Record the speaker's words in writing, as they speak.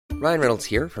Ryan Reynolds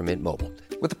here from Mint Mobile.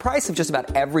 With the price of just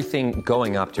about everything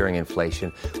going up during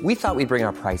inflation, we thought we'd bring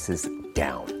our prices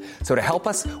down. So to help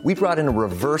us, we brought in a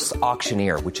reverse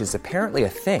auctioneer, which is apparently a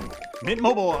thing. Mint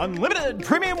Mobile Unlimited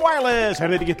Premium Wireless. How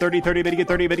to get 30, 30, bit to get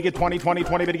 30, bit to get 20, 20,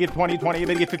 20, bit to get 20, 20,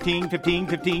 bit to get 15, 15,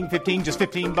 15, 15, just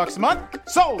 $15 a month?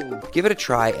 Sold! Give it a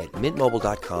try at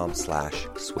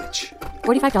mintmobile.com/switch.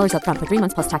 $45 up front for 3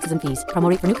 months plus taxes and fees. Promo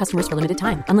rate for new customers for limited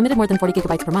time. Unlimited more than 40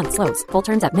 gigabytes per month. Slows full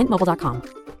terms at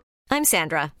mintmobile.com. I'm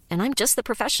Sandra, and I'm just the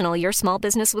professional your small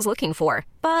business was looking for.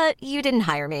 But you didn't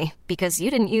hire me because you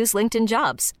didn't use LinkedIn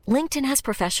Jobs. LinkedIn has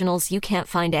professionals you can't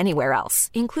find anywhere else,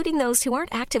 including those who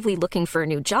aren't actively looking for a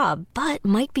new job, but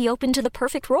might be open to the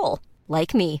perfect role,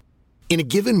 like me. In a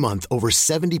given month, over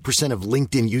 70% of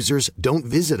LinkedIn users don't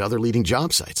visit other leading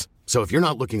job sites. So if you're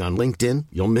not looking on LinkedIn,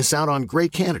 you'll miss out on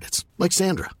great candidates like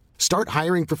Sandra. Start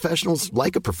hiring professionals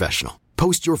like a professional.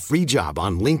 Post your free job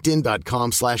on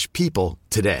linkedin.com/people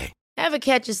today. Ever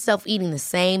catch yourself eating the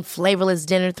same flavorless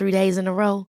dinner 3 days in a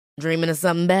row? Dreaming of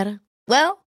something better?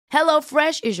 Well,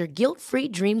 HelloFresh is your guilt-free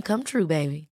dream come true,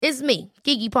 baby. It's me,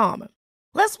 Keke Palmer.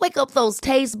 Let's wake up those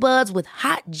taste buds with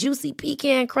hot, juicy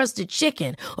pecan-crusted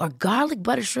chicken or garlic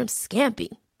butter shrimp scampi.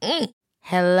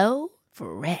 Hello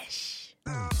Fresh.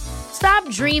 Stop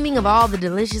dreaming of all the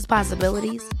delicious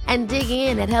possibilities and dig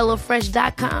in at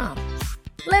HelloFresh.com.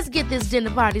 Let's get this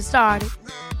dinner party started.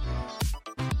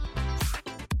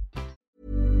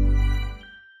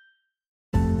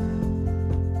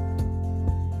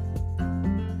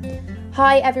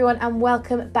 Hi everyone and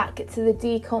welcome back to the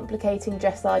Decomplicating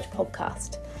Dressage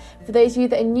podcast. For those of you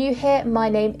that are new here, my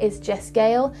name is Jess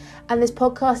Gale and this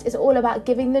podcast is all about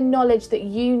giving the knowledge that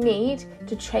you need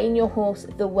to train your horse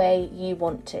the way you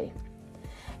want to.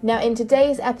 Now in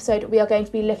today's episode we are going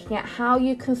to be looking at how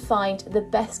you can find the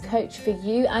best coach for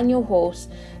you and your horse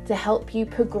to help you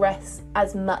progress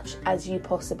as much as you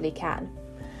possibly can.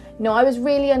 Now, I was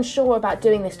really unsure about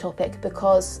doing this topic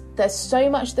because there's so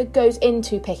much that goes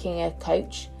into picking a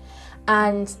coach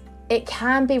and it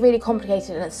can be really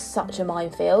complicated and it's such a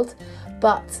minefield.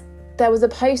 But there was a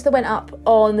post that went up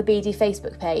on the BD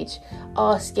Facebook page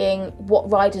asking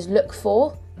what riders look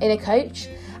for in a coach,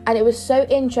 and it was so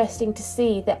interesting to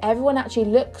see that everyone actually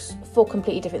looks for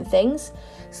completely different things.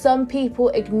 Some people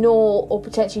ignore or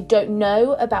potentially don't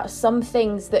know about some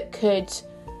things that could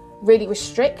really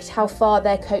restrict how far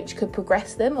their coach could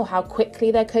progress them or how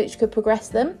quickly their coach could progress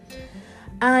them.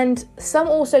 And some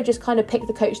also just kind of pick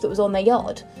the coach that was on their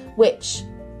yard, which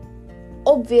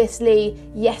obviously,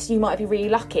 yes, you might be really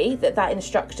lucky that that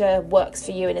instructor works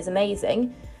for you and is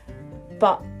amazing,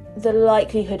 but the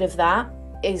likelihood of that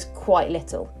is quite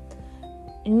little.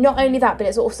 Not only that, but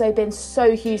it's also been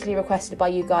so hugely requested by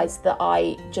you guys that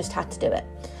I just had to do it.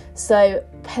 So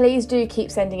please do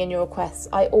keep sending in your requests.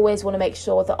 I always want to make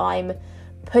sure that I'm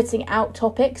putting out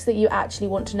topics that you actually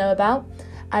want to know about.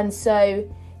 And so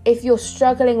if you're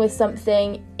struggling with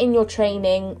something in your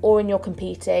training or in your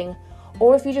competing,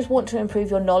 or if you just want to improve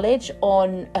your knowledge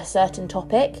on a certain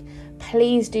topic,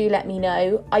 please do let me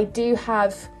know. I do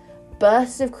have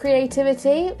bursts of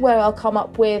creativity where I'll come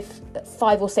up with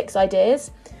 5 or 6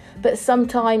 ideas, but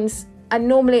sometimes, and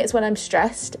normally it's when I'm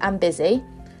stressed and busy,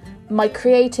 my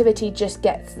creativity just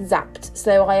gets zapped.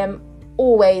 So I am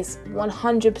always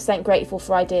 100% grateful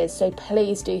for ideas, so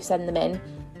please do send them in.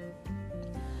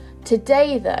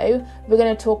 Today though, we're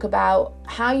going to talk about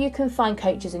how you can find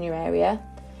coaches in your area,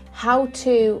 how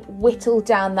to whittle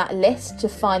down that list to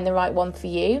find the right one for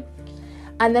you,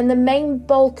 and then the main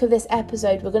bulk of this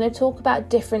episode, we're going to talk about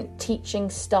different teaching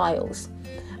styles.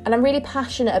 And I'm really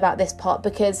passionate about this part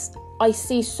because I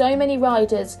see so many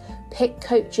riders pick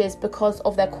coaches because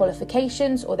of their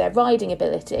qualifications or their riding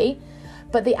ability,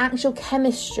 but the actual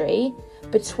chemistry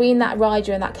between that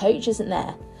rider and that coach isn't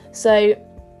there. So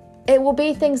it will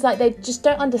be things like they just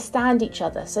don't understand each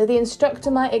other. So the instructor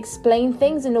might explain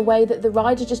things in a way that the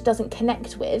rider just doesn't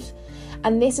connect with.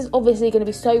 And this is obviously going to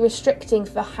be so restricting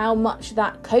for how much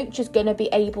that coach is going to be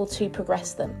able to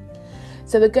progress them.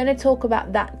 So we're going to talk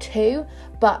about that too,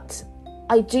 but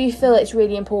I do feel it's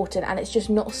really important and it's just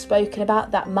not spoken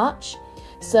about that much.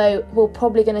 So we're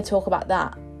probably going to talk about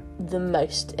that the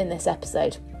most in this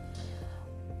episode.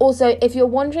 Also, if you're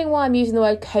wondering why I'm using the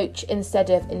word coach instead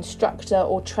of instructor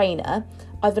or trainer,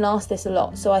 I've been asked this a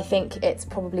lot, so I think it's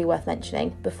probably worth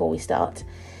mentioning before we start.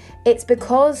 It's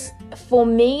because for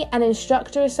me, an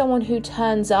instructor is someone who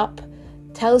turns up,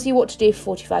 tells you what to do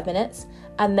for 45 minutes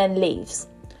and then leaves.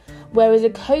 Whereas a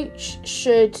coach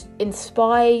should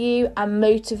inspire you and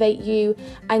motivate you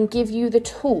and give you the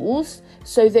tools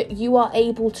so that you are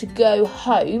able to go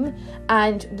home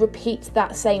and repeat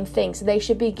that same thing. So they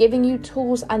should be giving you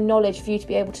tools and knowledge for you to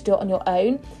be able to do it on your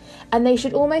own. And they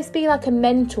should almost be like a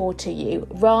mentor to you,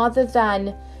 rather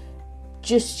than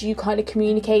just you kind of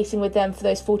communicating with them for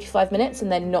those 45 minutes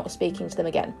and then not speaking to them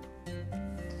again.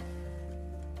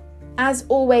 As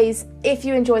always, if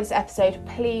you enjoyed this episode,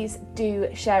 please do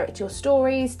share it to your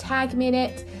stories, tag me in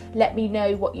it, let me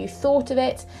know what you thought of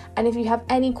it. And if you have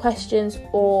any questions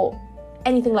or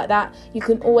anything like that, you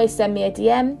can always send me a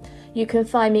DM. You can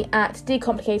find me at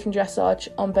Decomplicating Dressage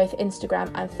on both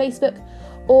Instagram and Facebook,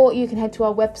 or you can head to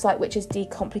our website, which is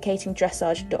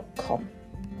decomplicatingdressage.com.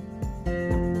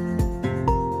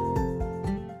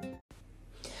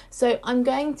 So I'm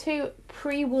going to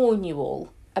pre-warn you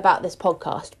all about this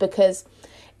podcast, because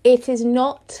it is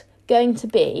not going to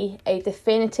be a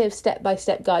definitive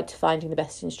step-by-step guide to finding the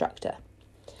best instructor.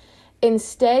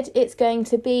 Instead, it's going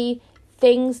to be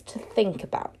things to think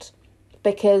about,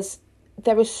 because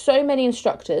there are so many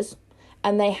instructors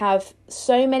and they have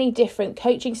so many different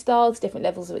coaching styles, different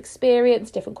levels of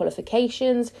experience, different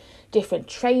qualifications, different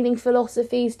training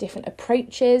philosophies, different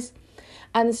approaches.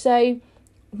 And so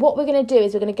what we're going to do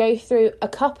is we're going to go through a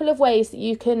couple of ways that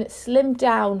you can slim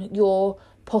down your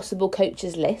possible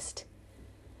coaches list.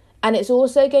 And it's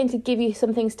also going to give you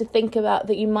some things to think about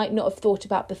that you might not have thought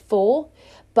about before.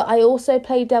 But I also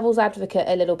play devil's advocate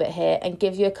a little bit here and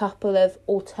give you a couple of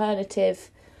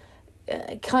alternative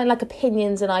kind of like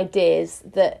opinions and ideas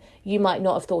that you might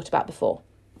not have thought about before.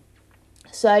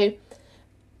 So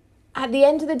at the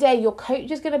end of the day, your coach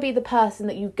is going to be the person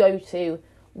that you go to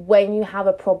when you have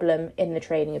a problem in the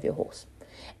training of your horse.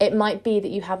 It might be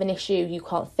that you have an issue you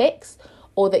can't fix,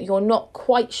 or that you're not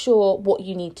quite sure what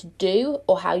you need to do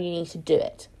or how you need to do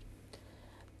it.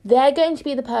 They're going to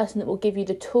be the person that will give you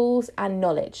the tools and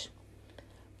knowledge.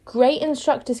 Great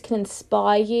instructors can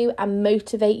inspire you and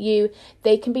motivate you.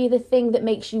 They can be the thing that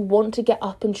makes you want to get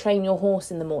up and train your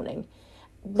horse in the morning.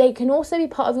 They can also be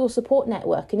part of your support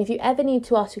network, and if you ever need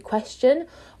to ask a question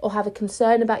or have a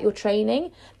concern about your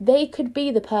training, they could be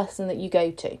the person that you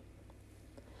go to.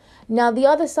 Now, the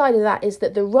other side of that is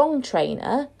that the wrong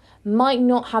trainer might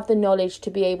not have the knowledge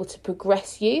to be able to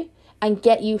progress you and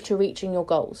get you to reaching your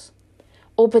goals.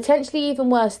 Or potentially even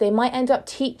worse, they might end up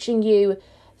teaching you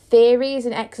theories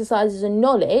and exercises and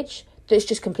knowledge that's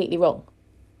just completely wrong.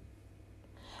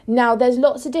 Now, there's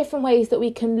lots of different ways that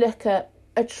we can look at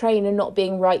a trainer not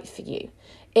being right for you.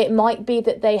 It might be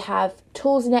that they have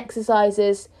tools and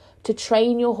exercises to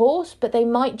train your horse, but they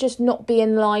might just not be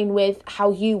in line with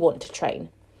how you want to train.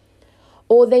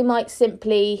 Or they might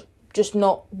simply just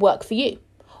not work for you.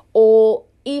 Or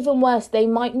even worse, they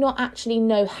might not actually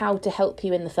know how to help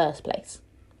you in the first place.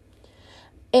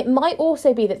 It might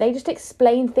also be that they just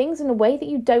explain things in a way that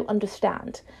you don't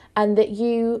understand, and that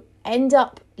you end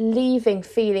up leaving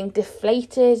feeling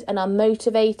deflated and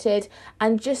unmotivated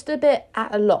and just a bit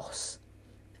at a loss.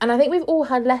 And I think we've all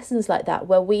had lessons like that,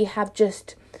 where we have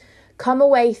just come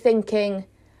away thinking,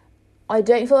 I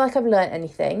don't feel like I've learnt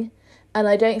anything, and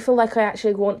I don't feel like I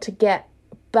actually want to get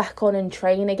back on and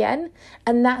train again.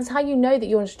 And that's how you know that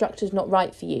your instructor's not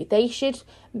right for you. They should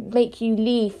make you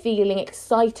leave feeling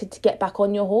excited to get back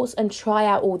on your horse and try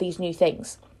out all these new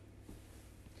things.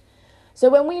 So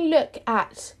when we look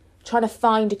at trying to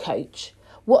find a coach,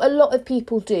 what a lot of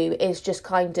people do is just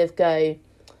kind of go,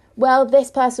 well,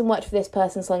 this person worked for this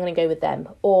person, so I'm going to go with them.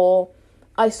 Or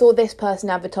I saw this person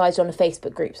advertised on a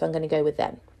Facebook group, so I'm going to go with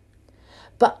them.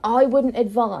 But I wouldn't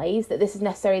advise that this is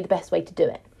necessarily the best way to do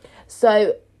it.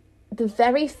 So the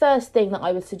very first thing that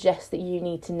I would suggest that you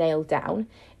need to nail down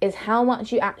is how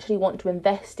much you actually want to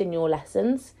invest in your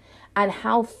lessons and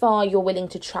how far you're willing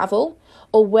to travel,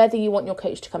 or whether you want your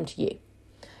coach to come to you.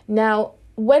 Now,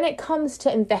 when it comes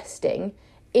to investing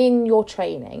in your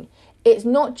training, it's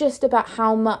not just about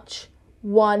how much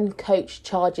one coach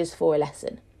charges for a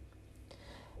lesson.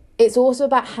 It's also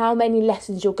about how many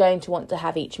lessons you're going to want to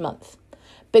have each month.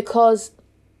 Because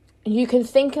you can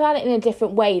think about it in a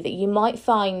different way, that you might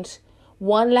find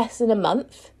one lesson a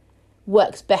month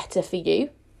works better for you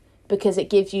because it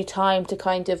gives you time to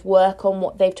kind of work on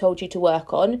what they've told you to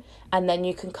work on, and then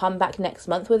you can come back next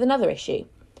month with another issue.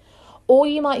 Or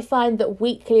you might find that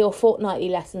weekly or fortnightly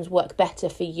lessons work better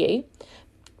for you,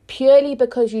 purely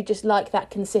because you just like that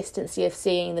consistency of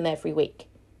seeing them every week.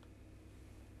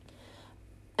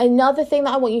 Another thing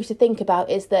that I want you to think about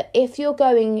is that if you're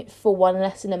going for one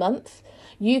lesson a month,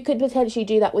 you could potentially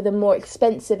do that with a more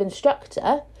expensive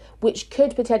instructor, which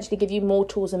could potentially give you more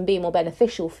tools and be more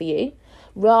beneficial for you,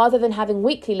 rather than having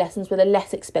weekly lessons with a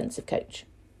less expensive coach.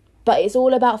 But it's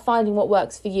all about finding what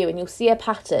works for you. And you'll see a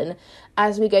pattern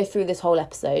as we go through this whole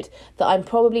episode that I'm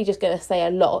probably just going to say a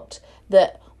lot,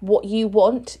 that what you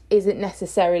want isn't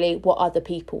necessarily what other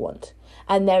people want.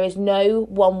 And there is no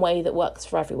one way that works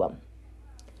for everyone.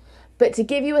 But to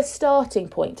give you a starting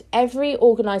point, every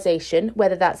organisation,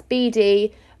 whether that's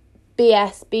BD,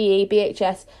 BS, BE,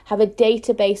 BHS, have a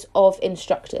database of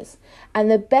instructors.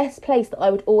 And the best place that I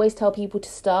would always tell people to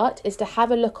start is to have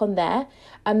a look on there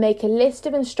and make a list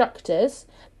of instructors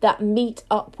that meet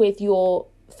up with your,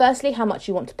 firstly, how much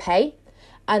you want to pay,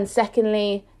 and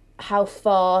secondly, how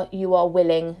far you are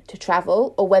willing to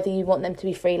travel, or whether you want them to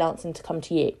be freelancing to come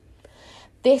to you.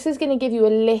 This is going to give you a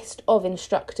list of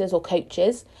instructors or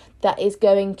coaches that is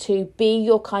going to be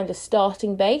your kind of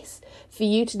starting base for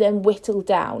you to then whittle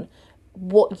down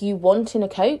what you want in a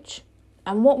coach.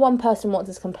 And what one person wants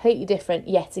is completely different,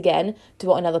 yet again, to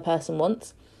what another person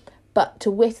wants. But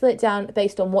to whittle it down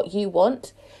based on what you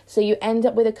want, so you end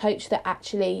up with a coach that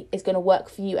actually is going to work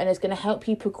for you and is going to help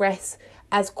you progress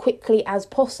as quickly as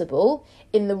possible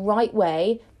in the right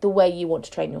way, the way you want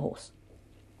to train your horse.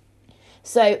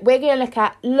 So we're going to look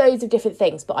at loads of different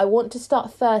things, but I want to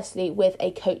start firstly with a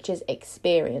coach's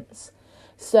experience.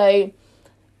 So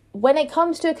when it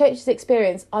comes to a coach's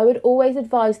experience, I would always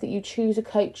advise that you choose a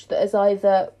coach that has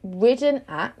either ridden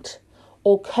at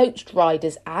or coached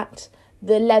riders at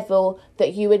the level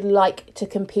that you would like to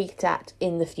compete at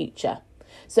in the future.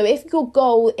 So if your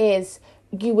goal is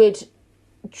you would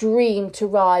dream to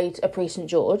ride a Prix St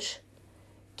George,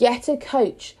 get a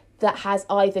coach that has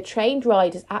either trained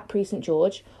riders at Prix St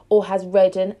George or has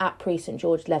ridden at Prix St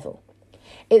George level.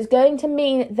 It's going to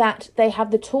mean that they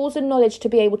have the tools and knowledge to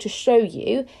be able to show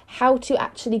you how to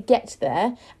actually get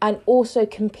there and also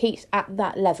compete at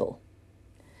that level.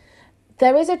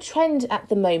 There is a trend at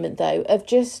the moment, though, of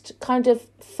just kind of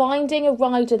finding a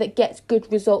rider that gets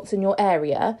good results in your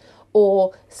area,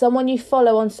 or someone you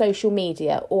follow on social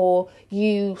media, or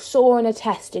you saw in a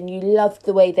test and you loved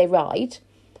the way they ride,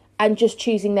 and just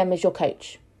choosing them as your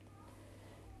coach.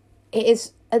 It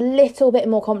is a little bit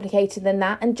more complicated than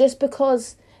that, and just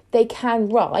because they can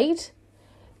ride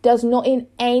does not in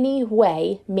any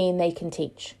way mean they can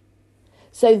teach.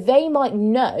 So they might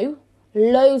know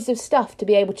loads of stuff to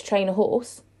be able to train a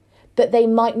horse, but they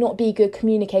might not be good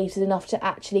communicators enough to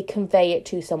actually convey it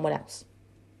to someone else.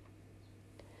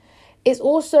 It's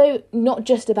also not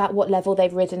just about what level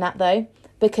they've ridden at, though,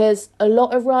 because a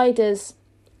lot of riders,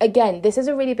 again, this is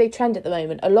a really big trend at the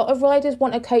moment. A lot of riders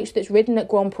want a coach that's ridden at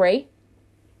Grand Prix.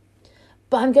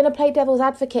 But I'm going to play devil's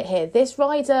advocate here. This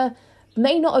rider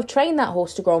may not have trained that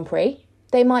horse to Grand Prix.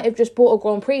 They might have just bought a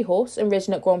Grand Prix horse and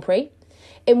ridden at Grand Prix.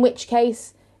 In which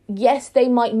case, yes, they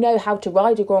might know how to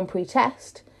ride a Grand Prix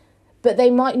test, but they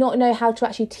might not know how to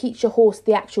actually teach a horse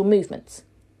the actual movements.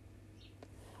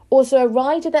 Also, a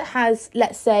rider that has,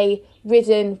 let's say,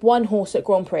 ridden one horse at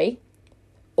Grand Prix,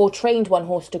 or trained one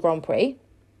horse to Grand Prix,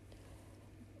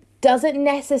 doesn't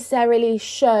necessarily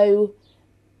show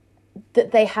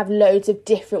that they have loads of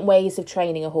different ways of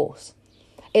training a horse.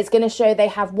 It's going to show they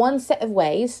have one set of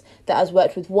ways that has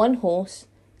worked with one horse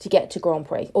to get to Grand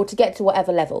Prix, or to get to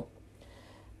whatever level.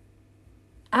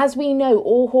 As we know,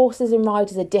 all horses and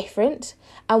riders are different,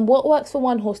 and what works for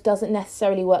one horse doesn't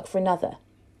necessarily work for another.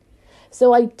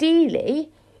 So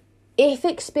ideally, if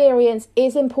experience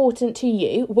is important to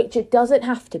you, which it doesn't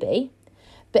have to be,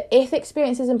 but if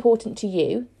experience is important to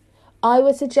you, I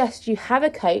would suggest you have a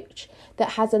coach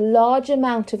that has a large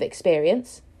amount of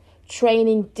experience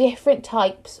training different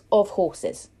types of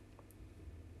horses.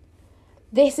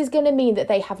 This is going to mean that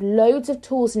they have loads of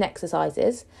tools and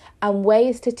exercises and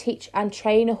ways to teach and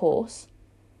train a horse.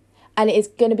 And it is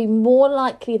going to be more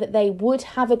likely that they would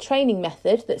have a training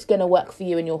method that's going to work for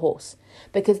you and your horse.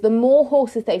 Because the more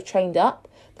horses they've trained up,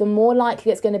 the more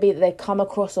likely it's going to be that they come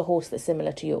across a horse that's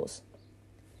similar to yours.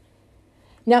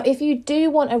 Now, if you do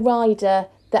want a rider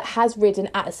that has ridden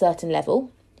at a certain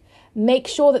level, make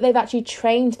sure that they've actually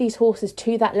trained these horses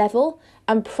to that level,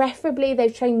 and preferably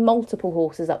they've trained multiple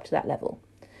horses up to that level.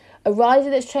 A rider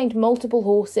that's trained multiple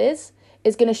horses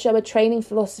is going to show a training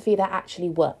philosophy that actually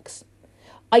works.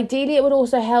 Ideally, it would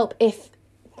also help if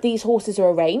these horses are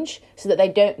a range, so that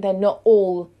they're not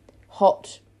all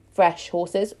hot, fresh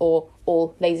horses or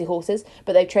all lazy horses,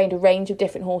 but they've trained a range of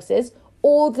different horses,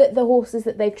 or that the horses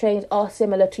that they've trained are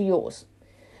similar to yours.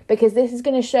 Because this is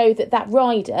going to show that that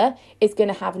rider is going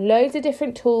to have loads of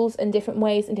different tools and different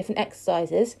ways and different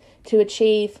exercises to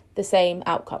achieve the same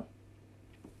outcome.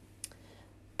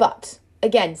 But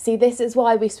again, see, this is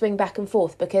why we swing back and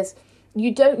forth, because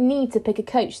you don't need to pick a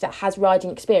coach that has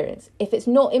riding experience. If it's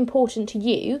not important to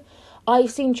you,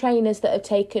 I've seen trainers that have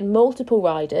taken multiple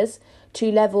riders,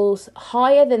 to levels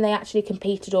higher than they actually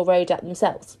competed or rode at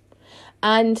themselves.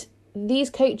 And these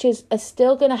coaches are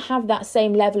still going to have that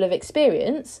same level of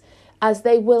experience, as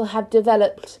they will have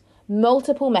developed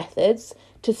multiple methods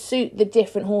to suit the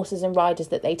different horses and riders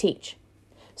that they teach.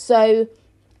 So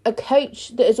a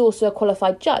coach that is also a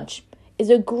qualified judge is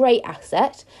a great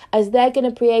asset, as they're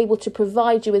going to be able to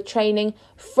provide you with training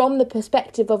from the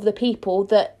perspective of the people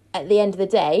that at the end of the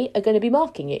day are going to be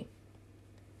marking you.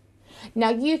 Now,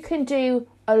 you can do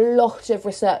a lot of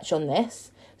research on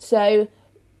this, so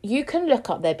you can look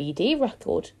up their BD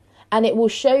record and it will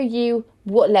show you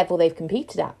what level they've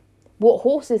competed at, what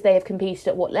horses they have competed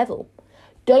at what level.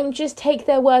 Don't just take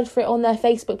their word for it on their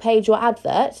Facebook page or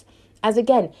advert, as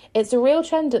again, it's a real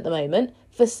trend at the moment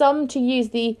for some to use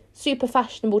the super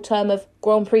fashionable term of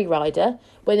Grand Prix rider,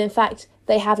 when in fact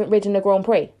they haven't ridden a Grand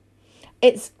Prix.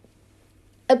 It's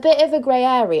a bit of a grey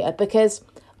area, because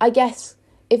I guess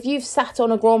if you've sat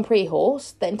on a Grand Prix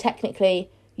horse, then technically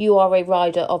you are a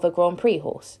rider of a Grand Prix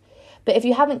horse. But if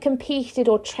you haven't competed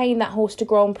or trained that horse to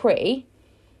Grand Prix,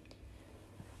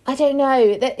 I don't know.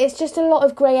 It's just a lot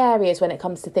of grey areas when it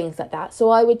comes to things like that. So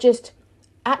I would just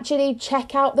actually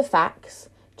check out the facts,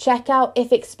 check out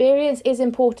if experience is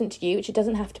important to you, which it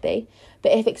doesn't have to be,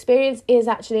 but if experience is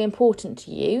actually important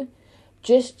to you,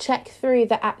 just check through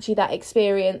that actually that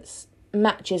experience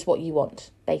matches what you want,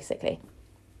 basically.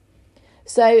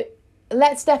 So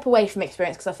let's step away from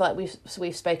experience, because I feel like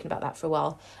we've spoken about that for a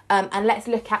while, and let's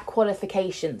look at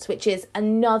qualifications, which is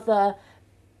another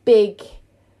big,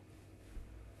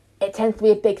 it tends to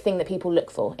be a big thing that people look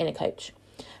for in a coach.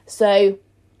 So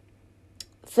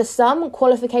for some,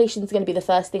 qualifications are going to be the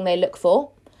first thing they look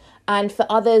for, and for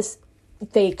others,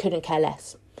 they couldn't care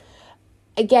less.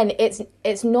 Again,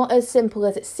 it's not as simple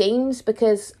as it seems,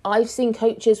 because I've seen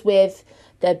coaches with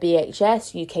their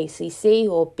BHS, UKCC,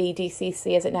 or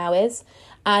BDCC as it now is,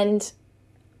 and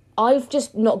I've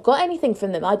just not got anything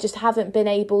from them. I just haven't been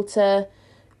able to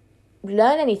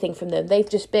learn anything from them. They've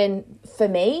just been, for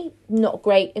me, not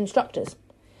great instructors.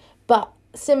 But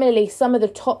similarly, some of the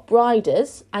top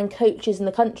riders and coaches in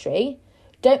the country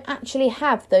don't actually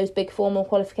have those big formal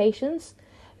qualifications.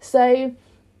 So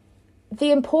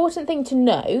the important thing to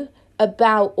know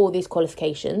about all these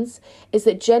qualifications is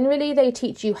that generally they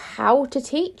teach you how to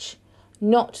teach,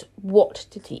 not what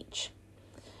to teach.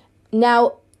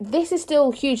 Now, this is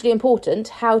still hugely important,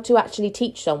 how to actually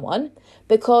teach someone,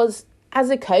 because as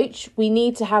a coach, we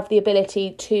need to have the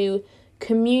ability to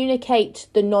communicate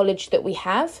the knowledge that we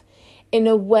have in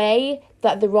a way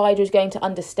that the rider is going to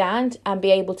understand and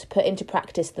be able to put into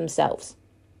practice themselves.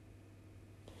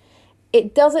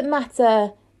 It doesn't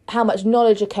matter how much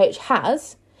knowledge a coach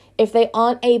has if they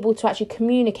aren't able to actually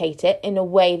communicate it in a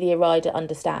way the rider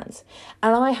understands.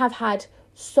 And I have had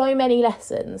so many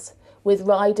lessons with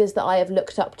riders that I have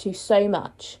looked up to so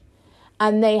much,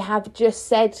 and they have just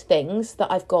said things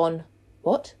that I've gone,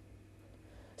 what?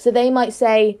 So they might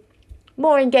say,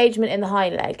 more engagement in the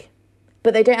hind leg,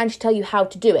 but they don't actually tell you how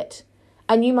to do it.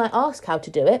 And you might ask how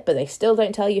to do it, but they still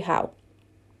don't tell you how.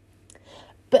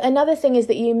 But another thing is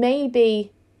that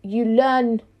you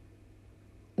learn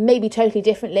maybe totally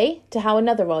differently to how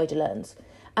another rider learns.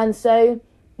 And so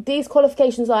these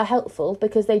qualifications are helpful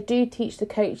because they do teach the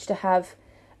coach to have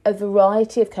a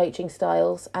variety of coaching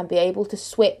styles and be able to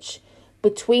switch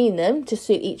between them to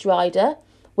suit each rider,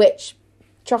 which,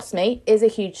 trust me, is a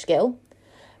huge skill.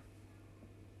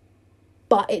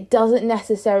 But it doesn't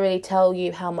necessarily tell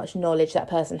you how much knowledge that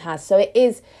person has. So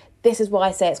this is why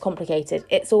I say it's complicated.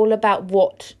 It's all about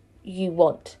what you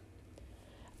want.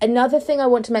 Another thing I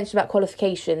want to mention about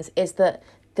qualifications is that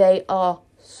they are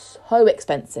so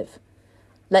expensive.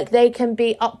 Like, they can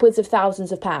be upwards of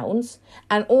thousands of pounds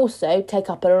and also take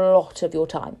up a lot of your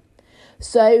time.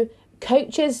 So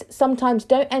coaches sometimes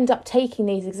don't end up taking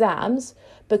these exams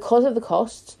because of the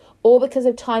costs or because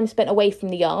of time spent away from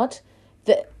the yard,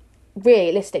 that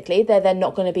realistically they're then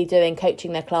not going to be doing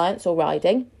coaching their clients or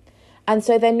riding. And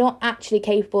so they're not actually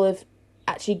capable of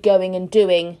actually going and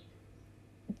doing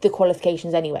the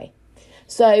qualifications anyway.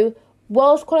 So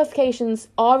whilst qualifications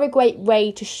are a great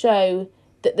way to show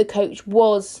that the coach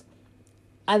was,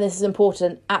 and this is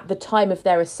important, at the time of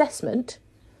their assessment,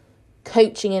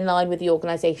 coaching in line with the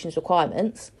organisation's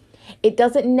requirements, it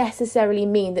doesn't necessarily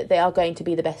mean that they are going to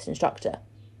be the best instructor.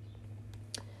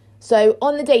 So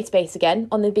on the database again,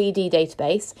 on the BD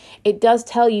database, it does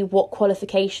tell you what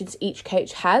qualifications each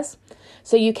coach has.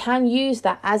 So you can use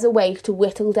that as a way to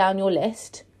whittle down your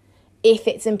list if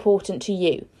it's important to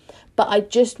you. But I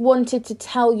just wanted to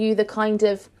tell you the kind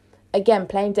of, again,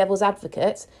 playing devil's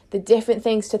advocate, the different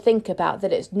things to think about,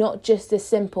 that it's not just as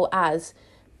simple as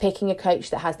picking a coach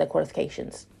that has their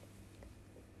qualifications.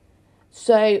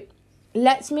 So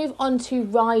let's move on to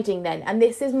riding then. And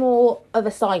this is more of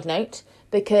a side note,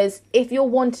 because if you're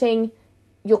wanting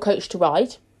your coach to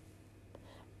ride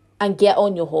and get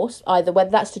on your horse, either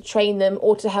whether that's to train them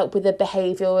or to help with a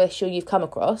behavioural issue you've come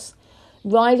across,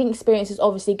 riding experience is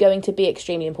obviously going to be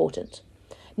extremely important.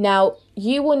 Now,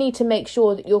 you will need to make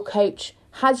sure that your coach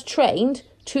has trained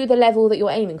to the level that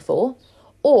you're aiming for,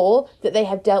 or that they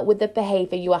have dealt with the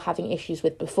behaviour you are having issues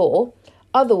with before.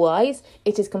 Otherwise,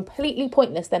 it is completely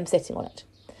pointless them sitting on it.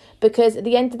 Because at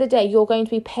the end of the day, you're going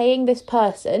to be paying this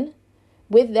person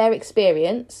with their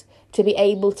experience to be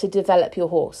able to develop your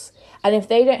horse. And if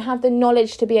they don't have the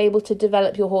knowledge to be able to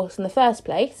develop your horse in the first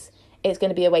place, it's going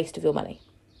to be a waste of your money.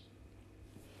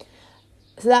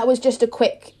 So that was just a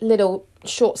quick little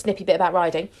short snippy bit about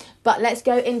riding. But let's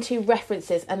go into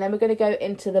references, and then we're going to go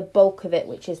into the bulk of it,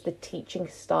 which is the teaching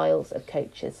styles of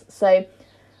coaches. So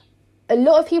a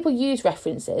lot of people use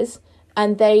references,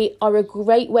 and they are a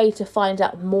great way to find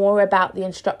out more about the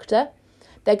instructor.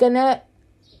 They're going to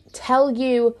tell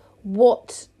you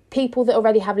what people that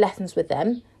already have lessons with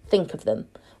them think of them,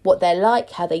 what they're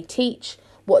like, how they teach,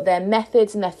 what their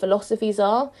methods and their philosophies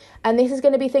are. And this is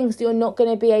going to be things that you're not going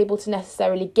to be able to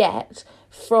necessarily get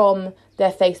from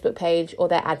their Facebook page or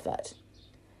their advert.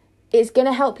 It's going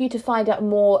to help you to find out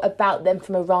more about them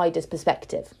from a rider's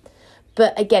perspective.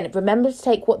 But again, remember to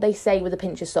take what they say with a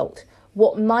pinch of salt.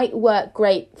 What might work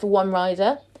great for one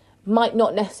rider might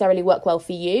not necessarily work well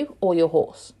for you or your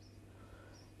horse.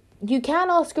 You can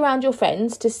ask around your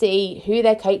friends to see who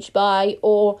they're coached by,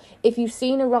 or if you've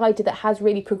seen a rider that has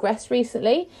really progressed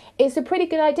recently, it's a pretty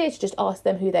good idea to just ask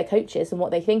them who their coach is and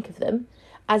what they think of them,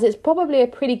 as it's probably a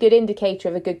pretty good indicator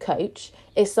of a good coach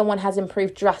if someone has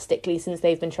improved drastically since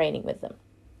they've been training with them.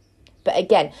 But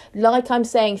again, like I'm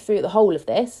saying through the whole of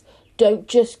this, don't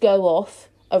just go off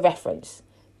a reference.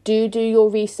 Do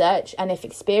your research, and if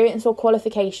experience or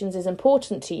qualifications is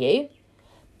important to you,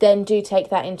 then do take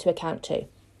that into account too.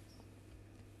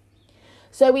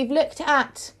 So we've looked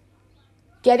at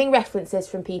getting references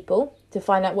from people to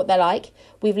find out what they're like.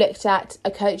 We've looked at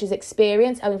a coach's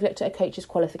experience, and we've looked at a coach's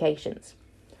qualifications.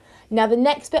 Now, the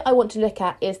next bit I want to look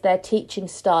at is their teaching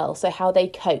style, so how they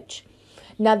coach.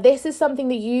 Now, this is something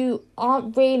that you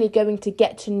aren't really going to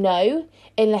get to know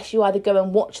unless you either go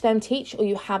and watch them teach or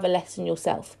you have a lesson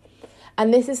yourself.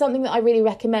 And this is something that I really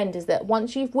recommend, is that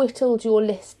once you've whittled your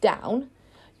list down,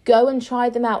 go and try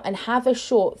them out and have a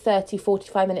short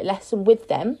 30-45 minute lesson with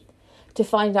them to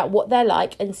find out what they're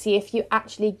like and see if you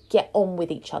actually get on with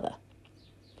each other.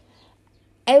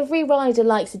 Every rider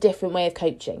likes a different way of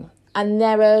coaching, and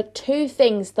there are two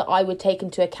things that I would take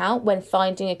into account when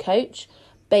finding a coach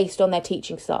based on their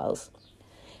teaching styles.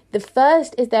 The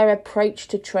first is their approach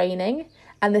to training,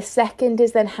 and the second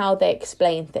is then how they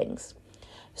explain things.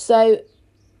 So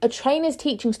a trainer's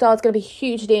teaching style is going to be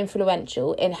hugely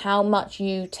influential in how much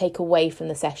you take away from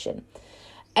the session.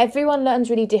 Everyone learns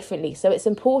really differently, so it's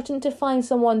important to find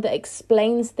someone that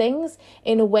explains things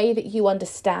in a way that you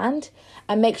understand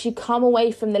and makes you come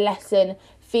away from the lesson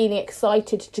feeling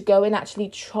excited to go and actually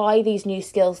try these new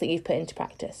skills that you've put into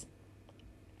practice.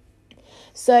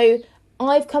 So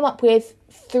I've come up with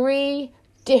 3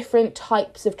 different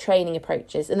types of training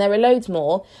approaches, and there are loads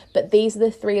more, but these are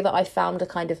the 3 that I found are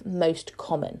kind of most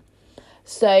common.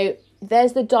 So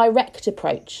there's the direct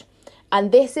approach,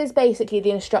 and this is basically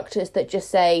the instructors that just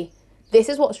say, this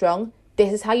is what's wrong,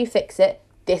 this is how you fix it,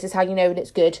 this is how you know when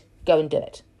it's good, go and do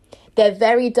it. They're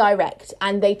very direct,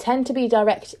 and they tend to be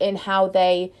direct in how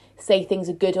they say things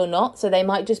are good or not. So they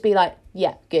might just be like,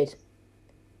 yeah, good.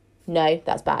 No,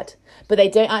 that's bad. But they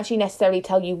don't actually necessarily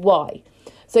tell you why.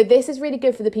 So this is really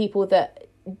good for the people that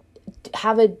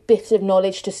have a bit of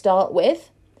knowledge to start with,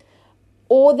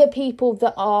 or the people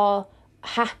that are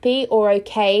happy or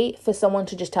okay for someone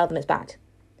to just tell them it's bad.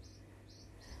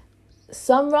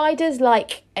 Some riders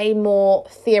like a more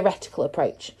theoretical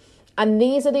approach, and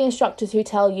these are the instructors who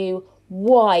tell you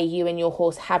why you and your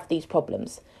horse have these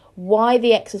problems, why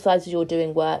the exercises you're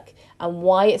doing work, and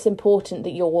why it's important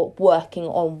that you're working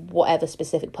on whatever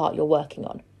specific part you're working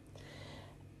on.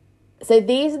 So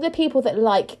these are the people that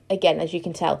like, again, as you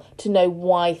can tell, to know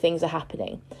why things are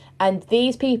happening. And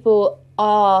these people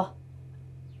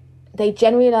they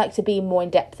generally like to be more in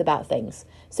depth about things.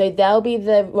 So they'll be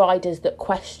the riders that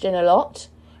question a lot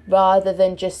rather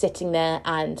than just sitting there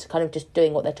and kind of just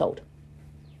doing what they're told.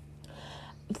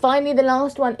 Finally, the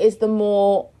last one is the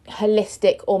more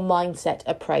holistic or mindset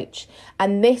approach.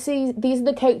 And these are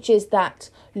the coaches that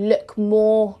look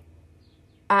more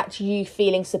at you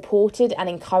feeling supported and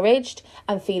encouraged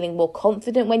and feeling more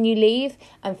confident when you leave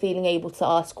and feeling able to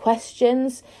ask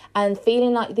questions and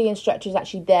feeling like the instructor is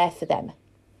actually there for them.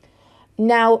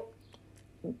 Now,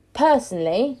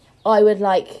 personally, I would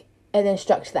like an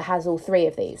instructor that has all three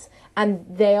of these. And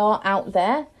they are out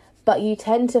there, but you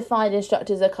tend to find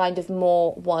instructors are kind of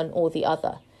more one or the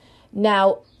other.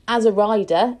 Now, as a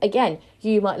rider, again,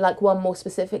 you might like one more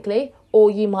specifically,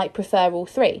 or you might prefer all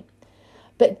three.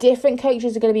 But different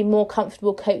coaches are going to be more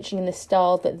comfortable coaching in the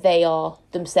style that they are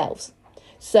themselves.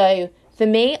 So for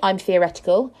me, I'm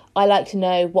theoretical. I like to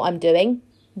know what I'm doing,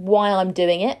 why I'm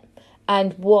doing it,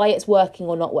 and why it's working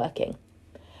or not working.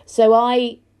 So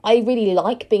I really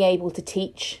like being able to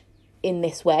teach in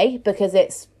this way because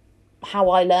it's how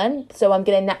I learn. So I'm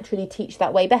going to naturally teach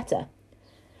that way better.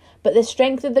 But the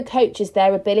strength of the coach is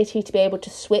their ability to be able to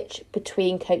switch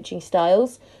between coaching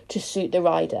styles to suit the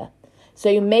rider. So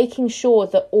you're making sure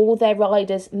that all their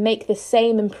riders make the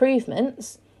same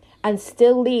improvements and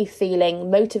still leave feeling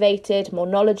motivated, more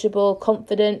knowledgeable,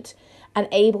 confident, and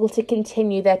able to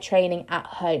continue their training at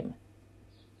home.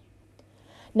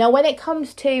 Now, when it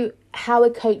comes to how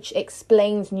a coach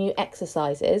explains new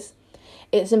exercises,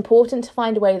 it's important to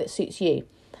find a way that suits you.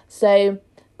 So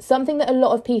something that a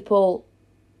lot of people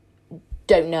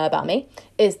don't know about me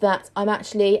is that I'm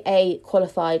actually a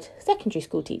qualified secondary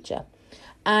school teacher.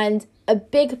 And a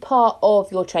big part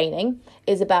of your training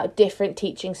is about different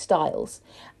teaching styles.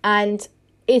 And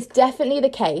it's definitely the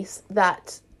case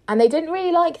that, and they didn't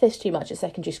really like this too much at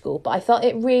secondary school, but I felt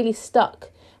it really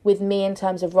stuck with me in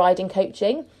terms of riding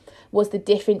coaching, was the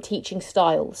different teaching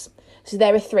styles. So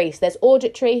there are three. So there's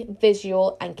auditory,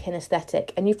 visual, and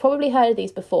kinesthetic. And you've probably heard of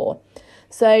these before.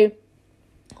 So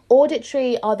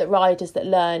auditory are the riders that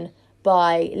learn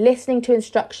by listening to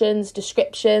instructions,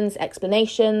 descriptions,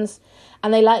 explanations,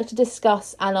 and they like to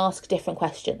discuss and ask different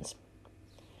questions.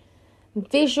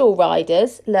 Visual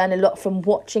riders learn a lot from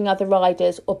watching other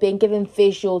riders or being given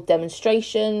visual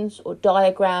demonstrations or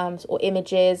diagrams or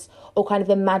images or kind of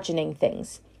imagining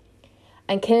things.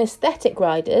 And kinesthetic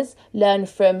riders learn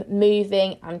from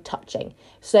moving and touching.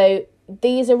 So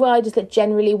these are riders that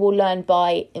generally will learn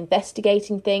by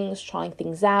investigating things, trying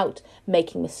things out,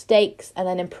 making mistakes, and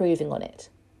then improving on it.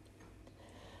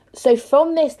 So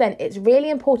from this then, it's really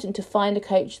important to find a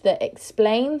coach that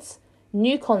explains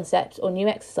new concepts or new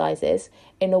exercises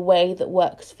in a way that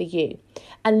works for you.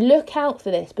 And look out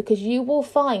for this, because you will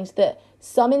find that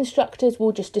some instructors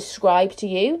will just describe to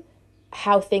you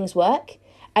how things work,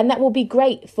 and that will be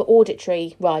great for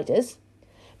auditory riders.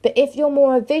 But if you're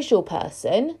more a visual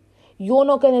person, you're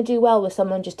not going to do well with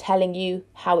someone just telling you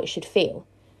how it should feel.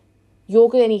 You're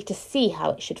going to need to see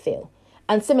how it should feel.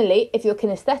 And similarly, if you're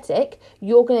kinesthetic,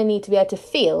 you're going to need to be able to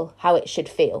feel how it should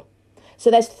feel. So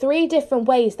there's three different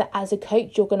ways that as a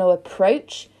coach you're going to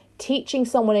approach teaching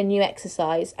someone a new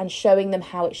exercise and showing them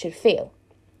how it should feel.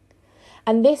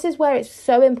 And this is where it's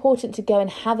so important to go and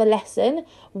have a lesson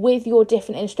with your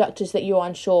different instructors that you're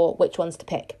unsure which ones to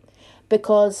pick.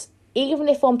 Because even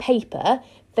if on paper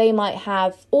they might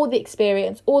have all the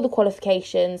experience, all the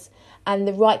qualifications, and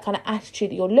the right kind of attitude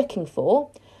that you're looking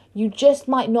for, you just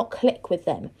might not click with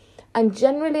them. And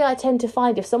generally I tend to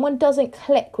find if someone doesn't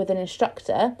click with an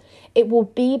instructor, it will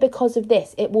be because of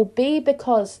this. It will be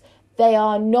because they're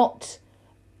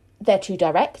too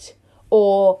direct,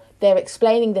 or they're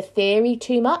explaining the theory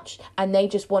too much and they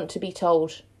just want to be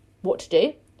told what to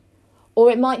do.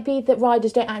 Or it might be that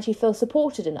riders don't actually feel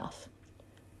supported enough.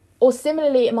 Or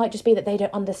similarly, it might just be that they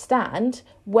don't understand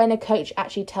when a coach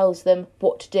actually tells them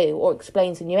what to do or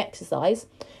explains a new exercise,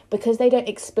 because they don't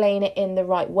explain it in the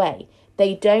right way.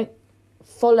 They don't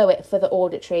follow it for the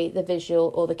auditory, the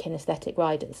visual, or the kinesthetic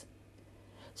riders.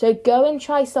 So go and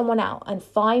try someone out and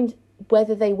find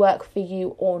whether they work for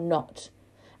you or not.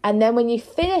 And then when you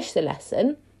finish the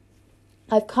lesson,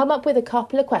 I've come up with a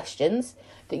couple of questions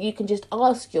that you can just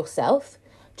ask yourself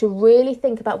to really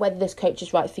think about whether this coach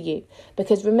is right for you.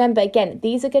 Because remember, again,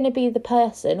 these are going to be the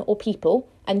person or people,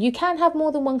 and you can have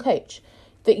more than one coach,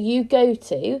 that you go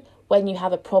to when you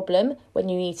have a problem, when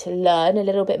you need to learn a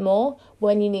little bit more,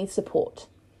 when you need support.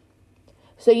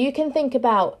 So you can think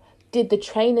about, did the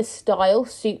trainer's style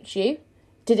suit you?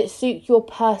 Did it suit your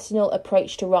personal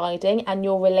approach to riding and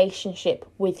your relationship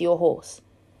with your horse?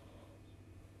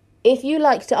 If you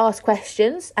like to ask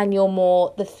questions and you're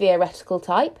more the theoretical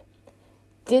type,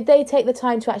 did they take the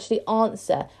time to actually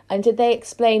answer? And did they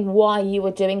explain why you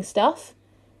were doing stuff?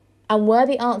 And were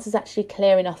the answers actually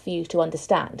clear enough for you to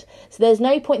understand? So there's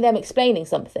no point them explaining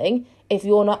something if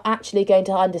you're not actually going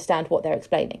to understand what they're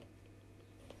explaining.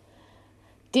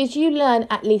 Did you learn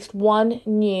at least one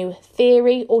new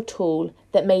theory or tool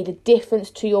that made a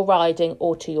difference to your riding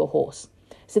or to your horse?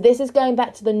 So this is going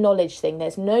back to the knowledge thing.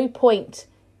 There's no point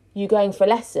you going for a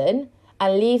lesson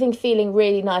and leaving feeling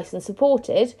really nice and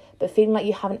supported, but feeling like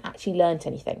you haven't actually learnt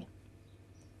anything.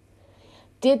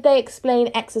 Did they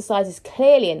explain exercises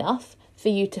clearly enough for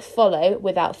you to follow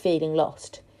without feeling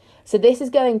lost? So this is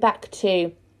going back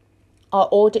to our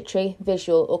auditory,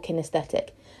 visual or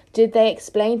kinesthetic. Did they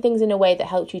explain things in a way that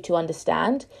helped you to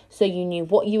understand so you knew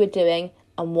what you were doing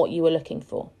and what you were looking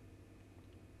for?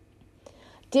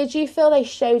 Did you feel they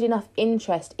showed enough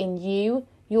interest in you,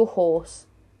 your horse,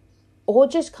 or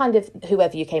just kind of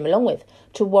whoever you came along with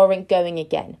to warrant going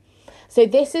again? So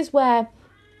this is where,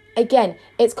 again,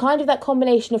 it's kind of that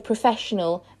combination of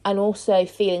professional and also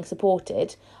feeling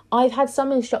supported. I've had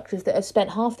some instructors that have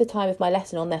spent half the time of my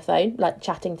lesson on their phone, like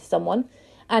chatting to someone.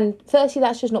 And firstly,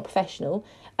 that's just not professional.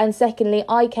 And secondly,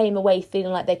 I came away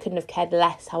feeling like they couldn't have cared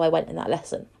less how I went in that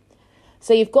lesson.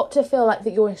 So you've got to feel like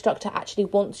that your instructor actually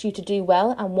wants you to do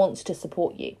well and wants to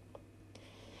support you.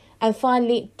 And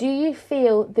finally, do you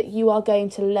feel that you are going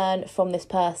to learn from this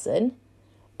person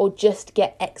or just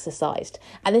get exercised?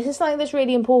 And this is something that's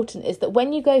really important, is that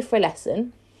when you go for a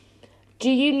lesson, do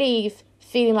you leave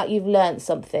feeling like you've learned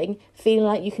something, feeling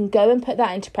like you can go and put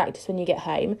that into practice when you get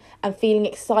home and feeling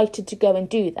excited to go and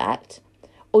do that?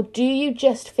 Or do you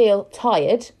just feel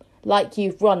tired, like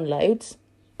you've run loads,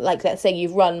 like let's say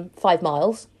you've run 5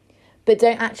 miles, but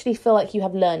don't actually feel like you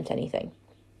have learned anything?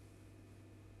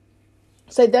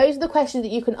 So those are the questions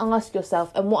that you can ask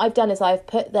yourself. And what I've done is I've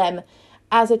put them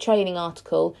as a training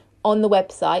article on the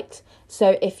website.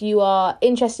 So if you are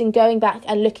interested in going back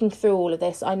and looking through all of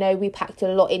this, I know we packed a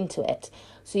lot into it.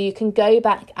 So you can go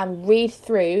back and read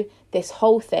through this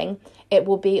whole thing. It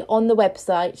will be on the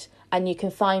website and you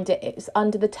can find it. It's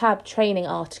under the tab training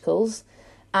articles.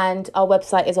 And our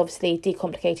website is obviously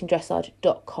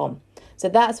decomplicatingdressage.com. So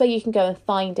that's where you can go and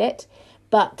find it.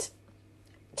 But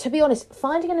to be honest,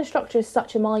 finding an instructor is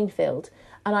such a minefield.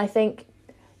 And I think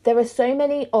there are so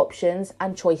many options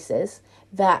and choices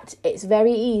that it's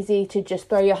very easy to just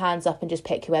throw your hands up and just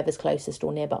pick whoever's closest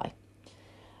or nearby.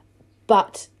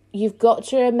 But you've got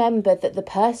to remember that the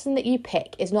person that you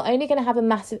pick is not only going to have a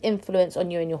massive influence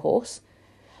on you and your horse,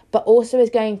 but also is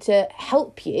going to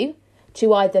help you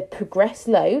to either progress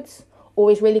loads or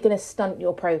is really going to stunt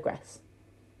your progress.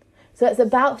 So it's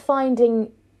about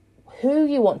finding who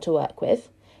you want to work with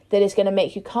that is going to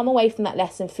make you come away from that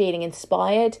lesson feeling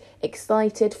inspired,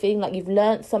 excited, feeling like you've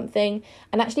learnt something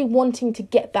and actually wanting to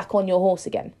get back on your horse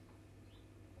again.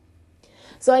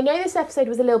 So I know this episode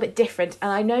was a little bit different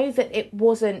and I know that it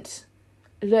wasn't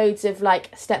loads of like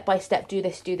step by step, do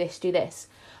this, do this, do this.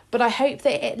 But I hope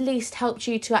that it at least helped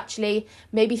you to actually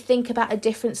maybe think about a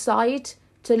different side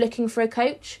to looking for a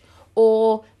coach,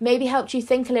 or maybe helped you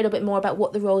think a little bit more about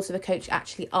what the roles of a coach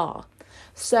actually are.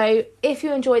 So if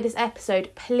you enjoyed this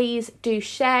episode, please do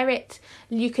share it.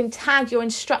 You can tag your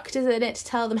instructors in it to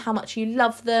tell them how much you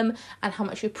love them and how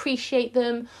much you appreciate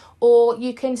them, or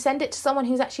you can send it to someone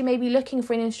who's actually maybe looking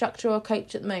for an instructor or a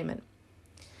coach at the moment.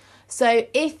 So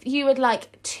if you would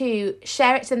like to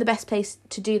share it, then the best place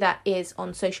to do that is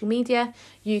on social media.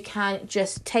 You can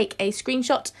just take a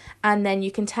screenshot and then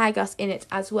you can tag us in it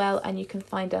as well. And you can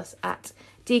find us at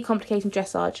Decomplicating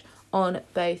Dressage on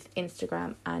both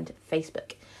Instagram and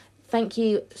Facebook. Thank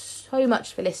you so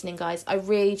much for listening, guys. I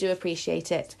really do appreciate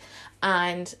it.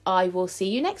 And I will see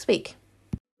you next week.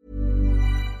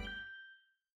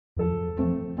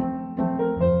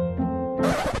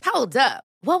 Hold up.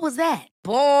 What was that?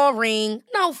 Boring.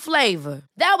 No flavor.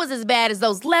 That was as bad as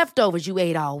those leftovers you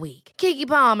ate all week. Keke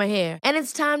Palmer here. And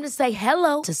it's time to say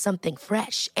hello to something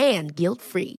fresh and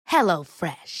guilt-free. Hello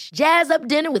Fresh. Jazz up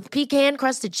dinner with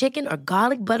pecan-crusted chicken or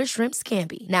garlic butter shrimp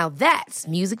scampi. Now that's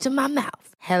music to my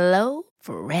mouth. Hello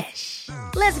Fresh.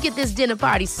 Let's get this dinner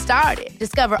party started.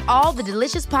 Discover all the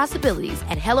delicious possibilities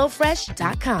at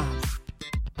HelloFresh.com.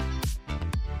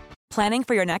 Planning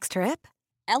for your next trip?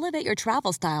 Elevate your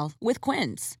travel style with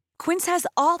Quince. Quince has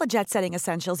all the jet-setting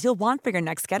essentials you'll want for your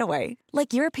next getaway,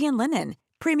 like European linen,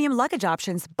 premium luggage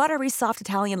options, buttery soft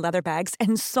Italian leather bags,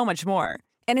 and so much more.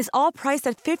 And is all priced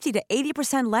at 50 to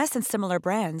 80% less than similar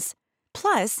brands.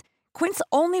 Plus, Quince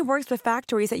only works with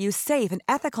factories that use safe and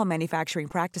ethical manufacturing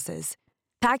practices.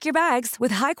 Pack your bags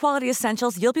with high-quality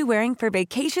essentials you'll be wearing for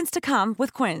vacations to come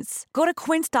with Quince. Go to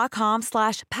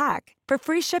quince.com/pack for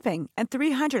free shipping and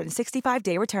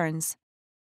 365-day returns.